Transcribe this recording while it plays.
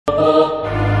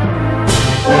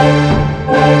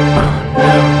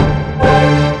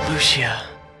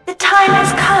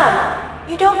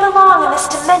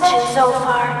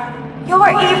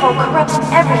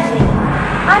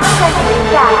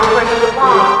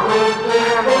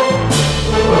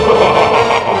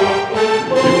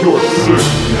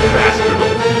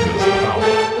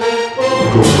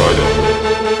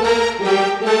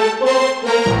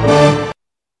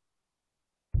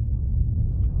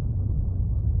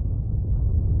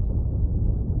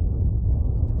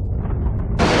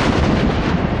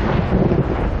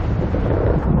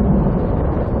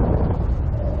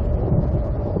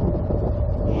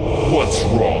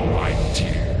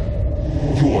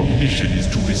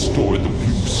restore the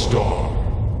blue star?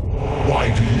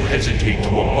 Why do you hesitate to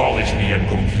abolish me and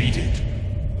complete it?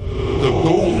 The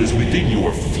goal is within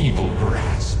your feeble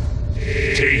grasp.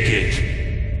 Take it.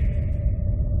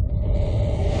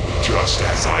 Just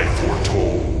as I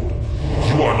foretold,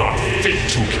 you are not fit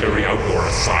to carry out your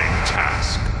assigned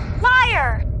task.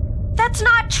 Liar! That's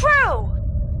not true!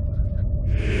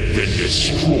 Then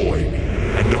destroy me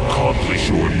and accomplish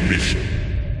your mission.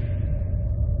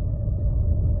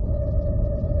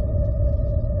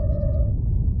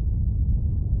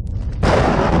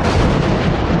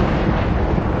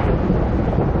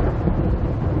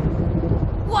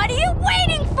 What are you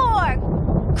waiting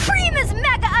for? Cream his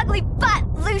mega ugly butt,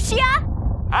 Lucia!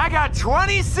 I got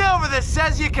 20 silver that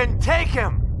says you can take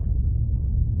him!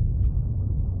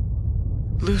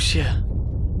 Lucia.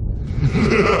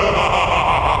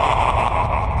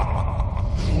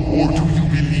 Or do you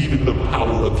believe in the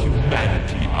power of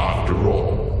humanity after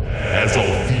all, as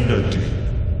Althena did?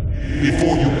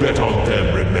 Before you bet on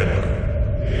them, remember,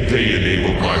 they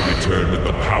enabled my return with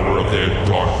the power of their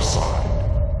dark side.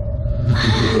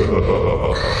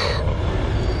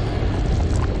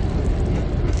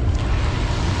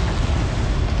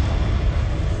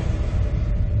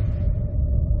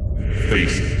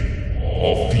 Face it,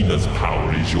 Althena's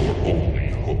power is your only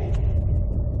hope.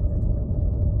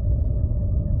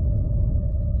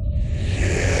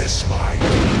 Yes, my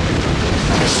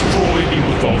dear. Destroy me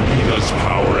with Althena's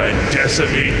power and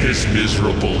decimate this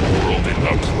miserable world in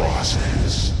the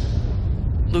process.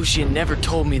 Lucia never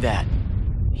told me that.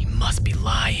 He must be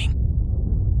lying.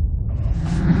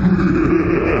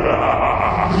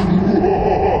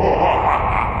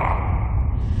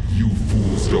 You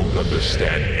fools don't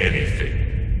understand anything.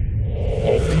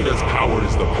 Althena's power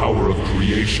is the power of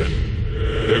creation.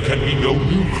 There can be no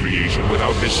new creation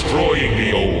without destroying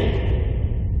the old.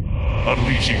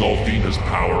 Unleashing Althena's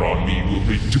power on me will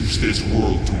reduce this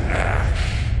world to ash.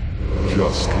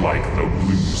 Just like the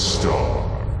blue star.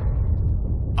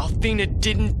 Althena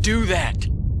didn't do that.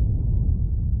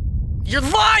 You're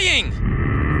lying!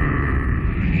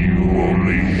 You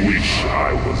only wish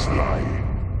I was lying.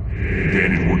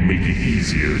 Then it would make it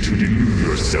easier to delude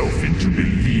yourself into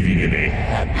believing in a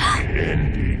happy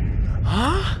ending.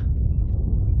 Huh?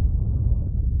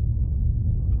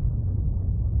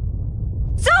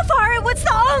 Zophar, it was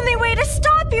the only way to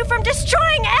stop you from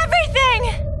destroying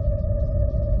everything!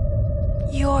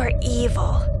 Your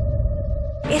evil.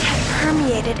 It had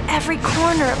permeated every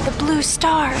corner of the blue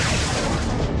star.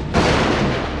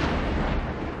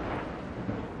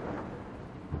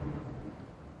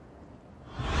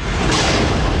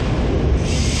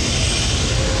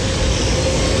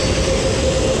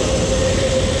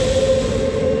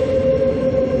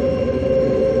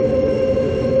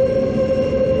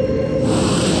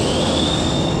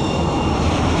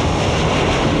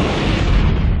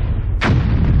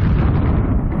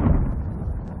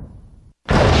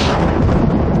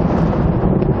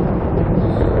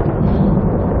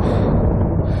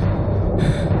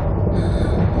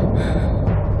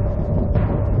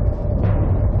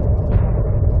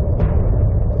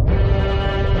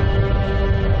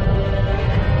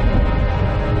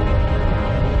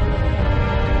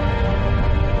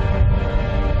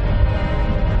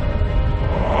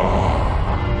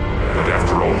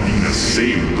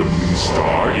 Saved the blue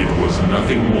star, it was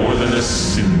nothing more than a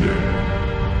cinder.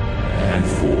 And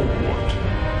for what?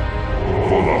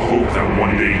 For the hope that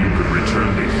one day you could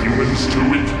return the humans to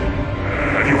it?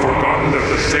 Have you forgotten that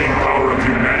the same power of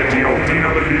humanity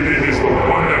Althena believed in is the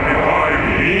one that revived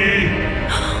me?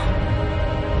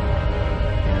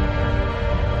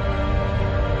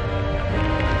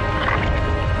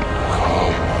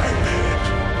 Come, my lad.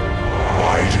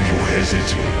 Why do you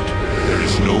hesitate? There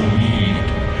is no need.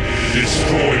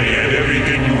 Destroy me and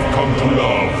everything you've come to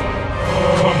love.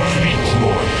 Complete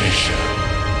your mission.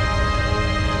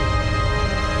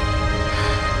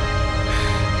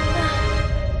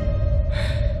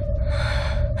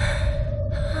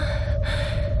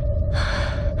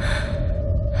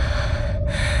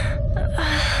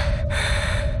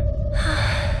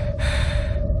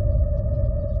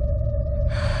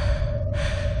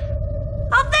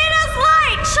 Althena's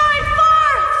light, shine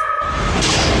forth!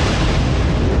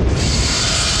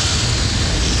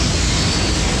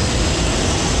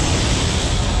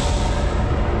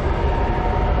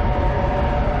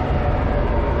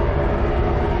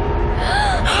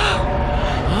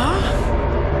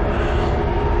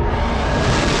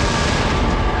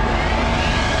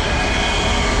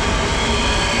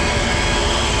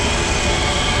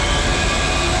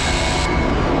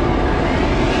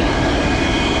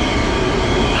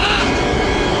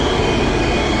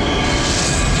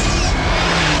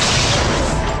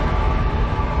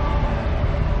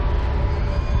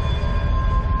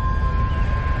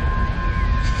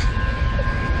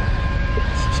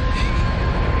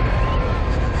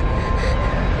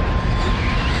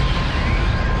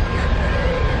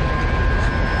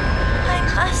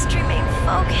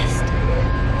 focused.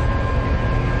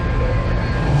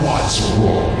 What's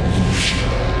wrong, Lucia?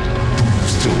 Do you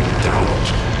still doubt?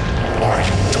 Are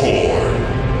you torn?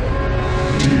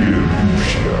 Dear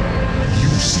Lucia,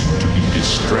 you seem to be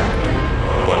distracted,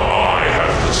 but I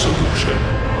have the solution.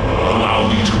 Allow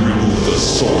me to remove the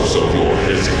source of your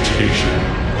hesitation.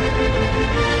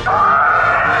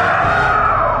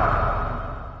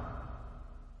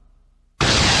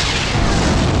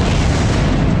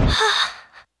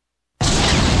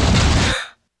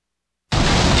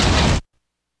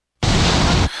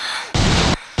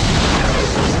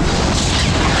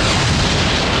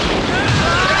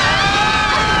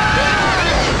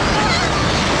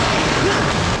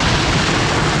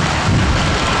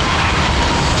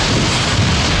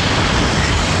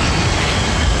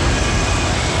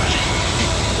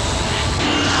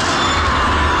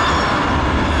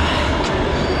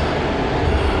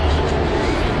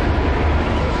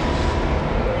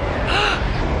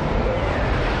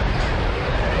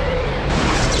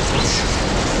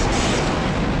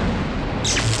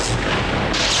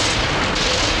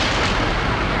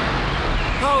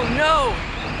 Oh no!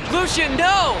 Lucia,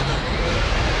 no!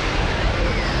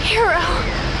 Hero!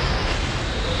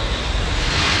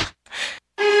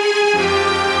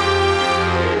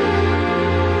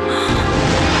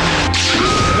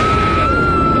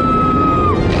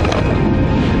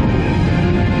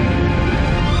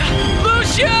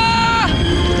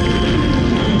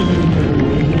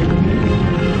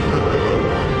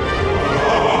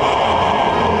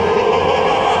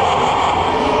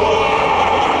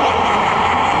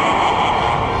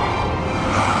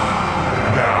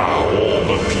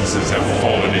 Have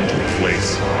fallen into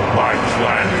place. My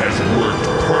plan has worked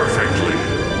perfectly.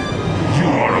 You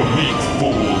are a weak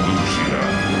fool, Lucia.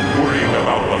 Worrying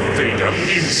about the fate of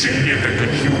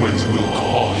insignificant humans will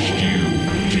cost you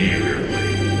dearly.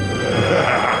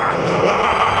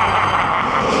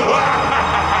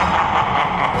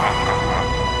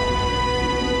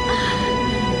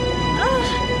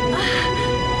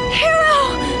 Hero!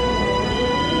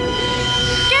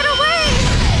 Get away!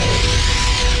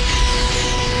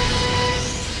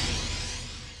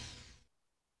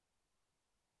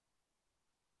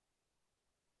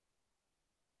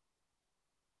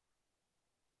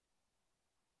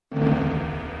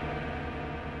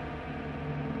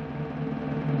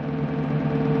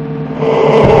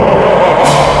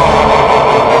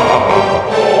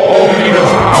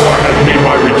 Althena's power has made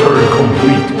my return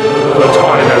complete. The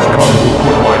time has come to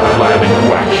put my plan into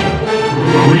action.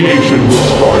 Creation will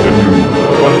start anew,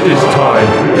 but this time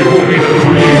it will be the